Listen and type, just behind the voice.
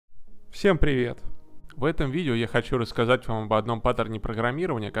Всем привет! В этом видео я хочу рассказать вам об одном паттерне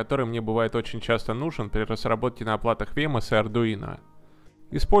программирования, который мне бывает очень часто нужен при разработке на платах Wemos и Arduino.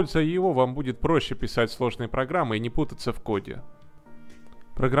 Используя его, вам будет проще писать сложные программы и не путаться в коде.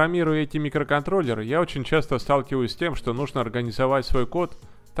 Программируя эти микроконтроллеры, я очень часто сталкиваюсь с тем, что нужно организовать свой код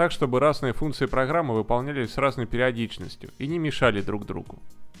так, чтобы разные функции программы выполнялись с разной периодичностью и не мешали друг другу.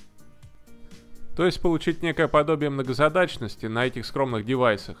 То есть получить некое подобие многозадачности на этих скромных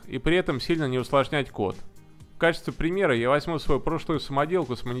девайсах и при этом сильно не усложнять код. В качестве примера я возьму свою прошлую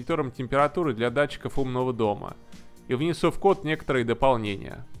самоделку с монитором температуры для датчиков умного дома и внесу в код некоторые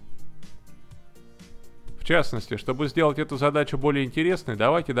дополнения. В частности, чтобы сделать эту задачу более интересной,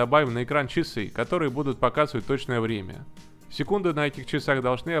 давайте добавим на экран часы, которые будут показывать точное время. Секунды на этих часах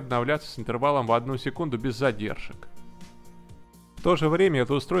должны обновляться с интервалом в 1 секунду без задержек. В то же время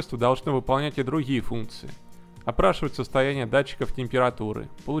это устройство должно выполнять и другие функции. Опрашивать состояние датчиков температуры,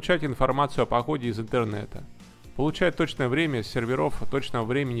 получать информацию о погоде из интернета, получать точное время с серверов точного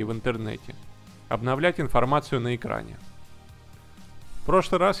времени в интернете, обновлять информацию на экране. В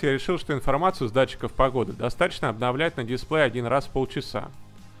прошлый раз я решил, что информацию с датчиков погоды достаточно обновлять на дисплее один раз в полчаса.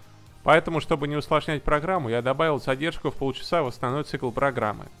 Поэтому, чтобы не усложнять программу, я добавил задержку в полчаса в основной цикл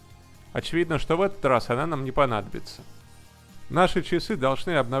программы. Очевидно, что в этот раз она нам не понадобится. Наши часы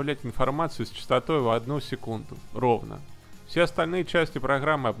должны обновлять информацию с частотой в 1 секунду, ровно. Все остальные части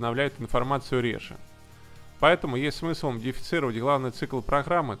программы обновляют информацию реже. Поэтому есть смысл модифицировать главный цикл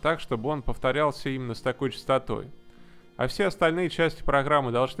программы так, чтобы он повторялся именно с такой частотой. А все остальные части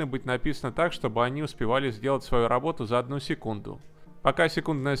программы должны быть написаны так, чтобы они успевали сделать свою работу за 1 секунду, пока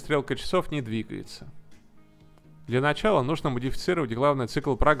секундная стрелка часов не двигается. Для начала нужно модифицировать главный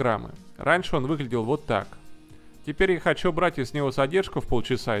цикл программы. Раньше он выглядел вот так. Теперь я хочу убрать из него задержку в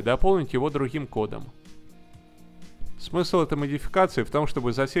полчаса и дополнить его другим кодом. Смысл этой модификации в том,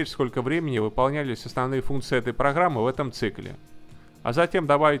 чтобы засечь, сколько времени выполнялись основные функции этой программы в этом цикле. А затем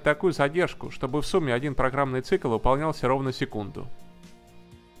добавить такую задержку, чтобы в сумме один программный цикл выполнялся ровно секунду.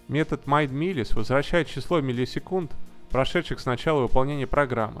 Метод myMillis возвращает число миллисекунд, прошедших с начала выполнения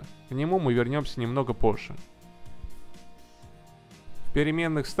программы. К нему мы вернемся немного позже. В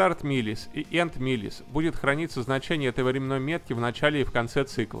переменных startMillis и endMillis будет храниться значение этой временной метки в начале и в конце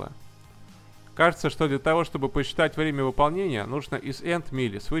цикла. Кажется, что для того, чтобы посчитать время выполнения, нужно из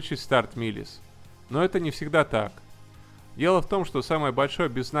endMillis вычесть startMillis. Но это не всегда так. Дело в том, что самое большое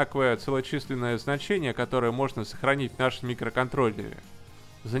беззнаковое целочисленное значение, которое можно сохранить в нашем микроконтроллере,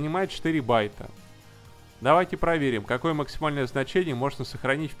 занимает 4 байта. Давайте проверим, какое максимальное значение можно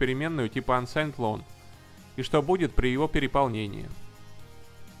сохранить в переменную типа unsignedLong и что будет при его переполнении.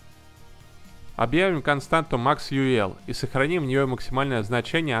 Объявим константу maxUL и сохраним в нее максимальное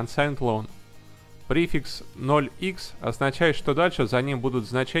значение unsignedLong. Префикс 0x означает, что дальше за ним будут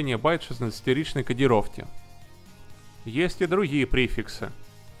значения байт 16-ричной кодировки. Есть и другие префиксы.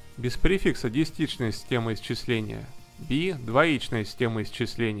 Без префикса десятичная система исчисления, b – двоичная система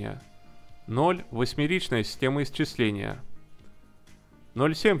исчисления, 0 – восьмеричная система исчисления.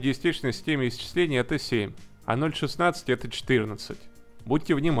 0,7 в десятичной системе исчисления это 7, а 0,16 это 14.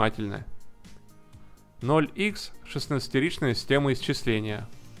 Будьте внимательны. 0x – 16-ричная система исчисления.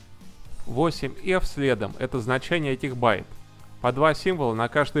 8f следом – это значение этих байт. По 2 символа на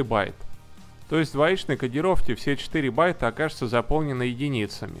каждый байт. То есть в двоичной кодировке все 4 байта окажутся заполнены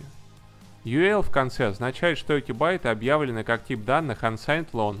единицами. UL в конце означает, что эти байты объявлены как тип данных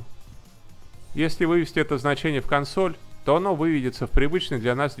unsignedLong. Если вывести это значение в консоль, то оно выведется в привычной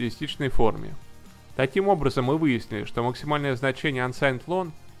для нас десятичной форме. Таким образом мы выяснили, что максимальное значение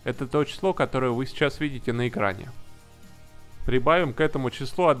unsignedLong – это то число, которое вы сейчас видите на экране. Прибавим к этому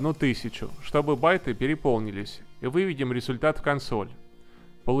числу 1000, чтобы байты переполнились, и выведем результат в консоль.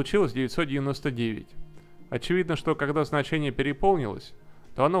 Получилось 999. Очевидно, что когда значение переполнилось,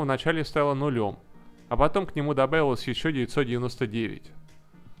 то оно вначале стало нулем, а потом к нему добавилось еще 999.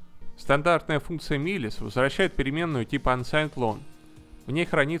 Стандартная функция millis возвращает переменную типа unsignedLong. В ней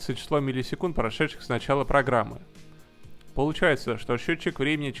хранится число миллисекунд, прошедших с начала программы. Получается, что счетчик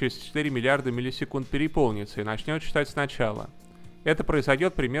времени через 4 миллиарда миллисекунд переполнится и начнет считать сначала. Это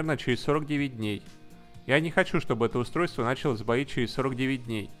произойдет примерно через 49 дней. Я не хочу, чтобы это устройство начало сбоить через 49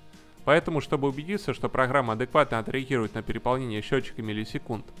 дней. Поэтому, чтобы убедиться, что программа адекватно отреагирует на переполнение счетчика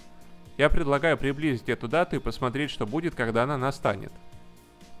миллисекунд, я предлагаю приблизить эту дату и посмотреть, что будет, когда она настанет.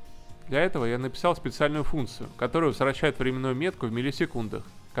 Для этого я написал специальную функцию, которая возвращает временную метку в миллисекундах,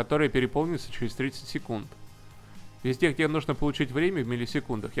 которая переполнится через 30 секунд. Везде, где нужно получить время в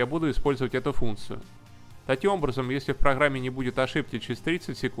миллисекундах, я буду использовать эту функцию. Таким образом, если в программе не будет ошибки через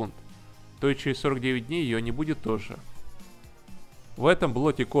 30 секунд, то и через 49 дней ее не будет тоже. В этом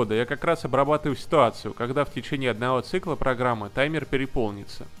блоке кода я как раз обрабатываю ситуацию, когда в течение одного цикла программы таймер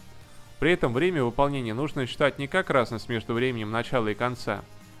переполнится. При этом время выполнения нужно считать не как разность между временем начала и конца,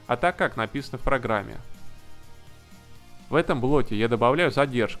 а так, как написано в программе. В этом блоке я добавляю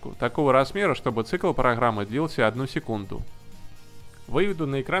задержку, такого размера, чтобы цикл программы длился 1 секунду. Выведу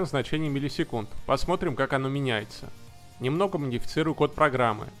на экран значение миллисекунд, посмотрим, как оно меняется. Немного модифицирую код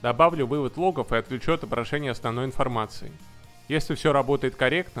программы, добавлю вывод логов и отключу отображение основной информации. Если все работает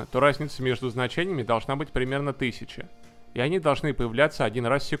корректно, то разница между значениями должна быть примерно 1000, и они должны появляться один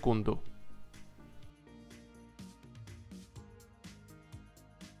раз в секунду.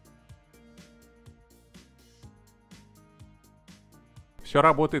 Все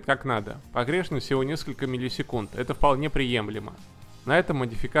работает как надо, погрешность всего несколько миллисекунд, это вполне приемлемо. На этом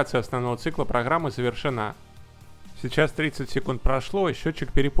модификация основного цикла программы завершена. Сейчас 30 секунд прошло и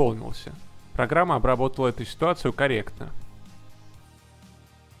счетчик переполнился. Программа обработала эту ситуацию корректно.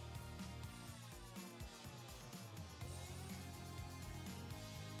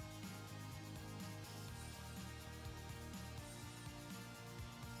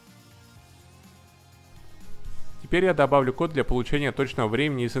 Теперь я добавлю код для получения точного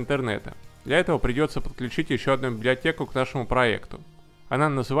времени из интернета. Для этого придется подключить еще одну библиотеку к нашему проекту. Она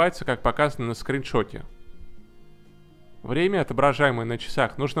называется, как показано на скриншоте. Время, отображаемое на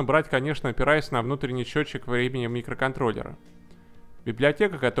часах, нужно брать, конечно, опираясь на внутренний счетчик времени микроконтроллера.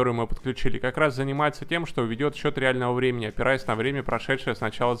 Библиотека, которую мы подключили, как раз занимается тем, что ведет счет реального времени, опираясь на время, прошедшее с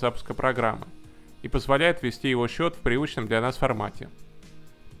начала запуска программы, и позволяет ввести его счет в привычном для нас формате.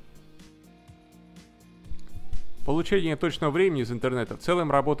 Получение точного времени из интернета в целом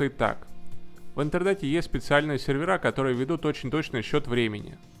работает так. В интернете есть специальные сервера, которые ведут очень точный счет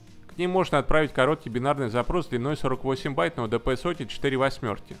времени. К ним можно отправить короткий бинарный запрос длиной 48 байт на ОДП-соте 4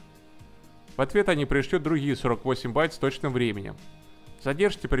 восьмерки. В ответ они пришлют другие 48 байт с точным временем.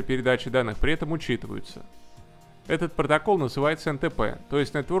 Задержки при передаче данных при этом учитываются. Этот протокол называется NTP, то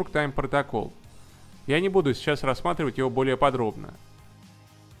есть Network Time Protocol. Я не буду сейчас рассматривать его более подробно.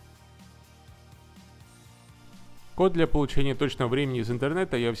 Код для получения точного времени из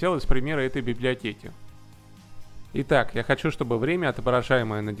интернета я взял из примера этой библиотеки. Итак, я хочу, чтобы время,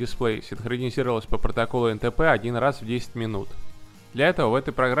 отображаемое на дисплее, синхронизировалось по протоколу NTP один раз в 10 минут. Для этого в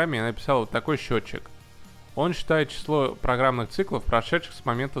этой программе я написал вот такой счетчик. Он считает число программных циклов, прошедших с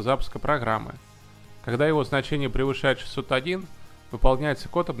момента запуска программы. Когда его значение превышает 601, выполняется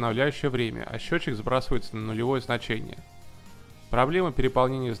код, обновляющий время, а счетчик сбрасывается на нулевое значение. Проблемы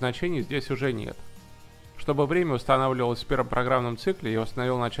переполнения значений здесь уже нет. Чтобы время устанавливалось в первом программном цикле, я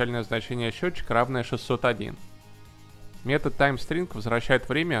установил начальное значение счетчика, равное 601. Метод timeString возвращает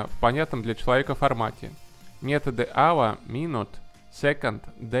время в понятном для человека формате. Методы hour, minute, second,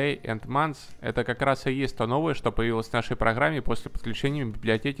 day and months — это как раз и есть то новое, что появилось в нашей программе после подключения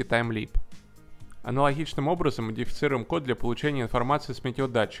библиотеки TimeLib. Аналогичным образом модифицируем код для получения информации с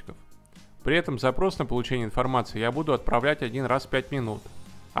метеодатчиков. При этом запрос на получение информации я буду отправлять один раз в 5 минут.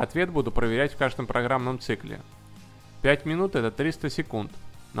 Ответ буду проверять в каждом программном цикле. 5 минут — это 300 секунд,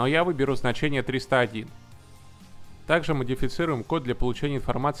 но я выберу значение 301. Также модифицируем код для получения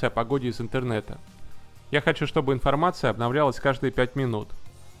информации о погоде из интернета. Я хочу, чтобы информация обновлялась каждые 5 минут,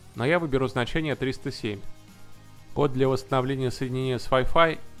 но я выберу значение 307. Код для восстановления соединения с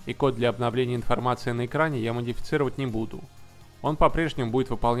Wi-Fi и код для обновления информации на экране я модифицировать не буду. Он по-прежнему будет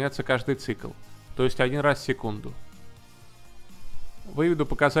выполняться каждый цикл, то есть один раз в секунду. Выведу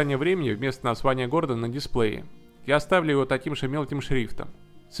показания времени вместо названия города на дисплее. Я оставлю его таким же мелким шрифтом.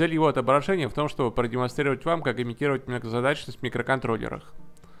 Цель его отображения в том, чтобы продемонстрировать вам, как имитировать многозадачность в микроконтроллерах.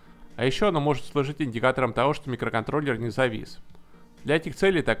 А еще оно может служить индикатором того, что микроконтроллер не завис. Для этих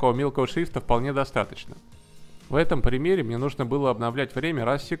целей такого мелкого шрифта вполне достаточно. В этом примере мне нужно было обновлять время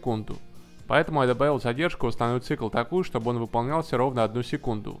раз в секунду, поэтому я добавил задержку в основной цикл такую, чтобы он выполнялся ровно 1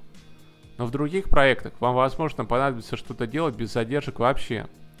 секунду. Но в других проектах вам, возможно, понадобится что-то делать без задержек вообще.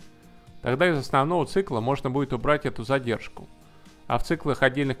 Тогда из основного цикла можно будет убрать эту задержку, а в циклах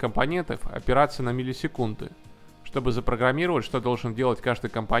отдельных компонентов опираться на миллисекунды, чтобы запрограммировать, что должен делать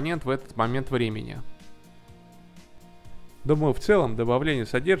каждый компонент в этот момент времени. Думаю, в целом добавление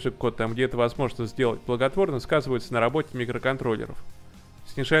задержек в код там, где это возможно сделать, благотворно сказывается на работе микроконтроллеров.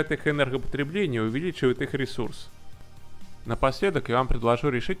 Снижает их энергопотребление и увеличивает их ресурс. Напоследок я вам предложу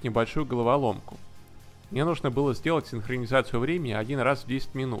решить небольшую головоломку. Мне нужно было сделать синхронизацию времени один раз в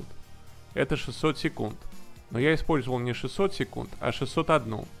 10 минут. Это 600 секунд. Но я использовал не 600 секунд, а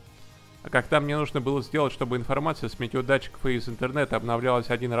 601. А когда мне нужно было сделать, чтобы информация с метеодатчиков и из интернета обновлялась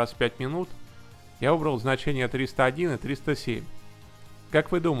один раз в 5 минут, я выбрал значения 301 и 307.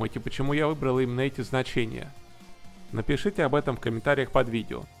 Как вы думаете, почему я выбрал именно эти значения? Напишите об этом в комментариях под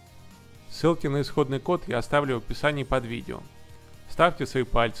видео. Ссылки на исходный код я оставлю в описании под видео. Ставьте свои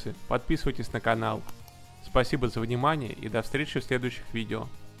пальцы, подписывайтесь на канал. Спасибо за внимание и до встречи в следующих видео.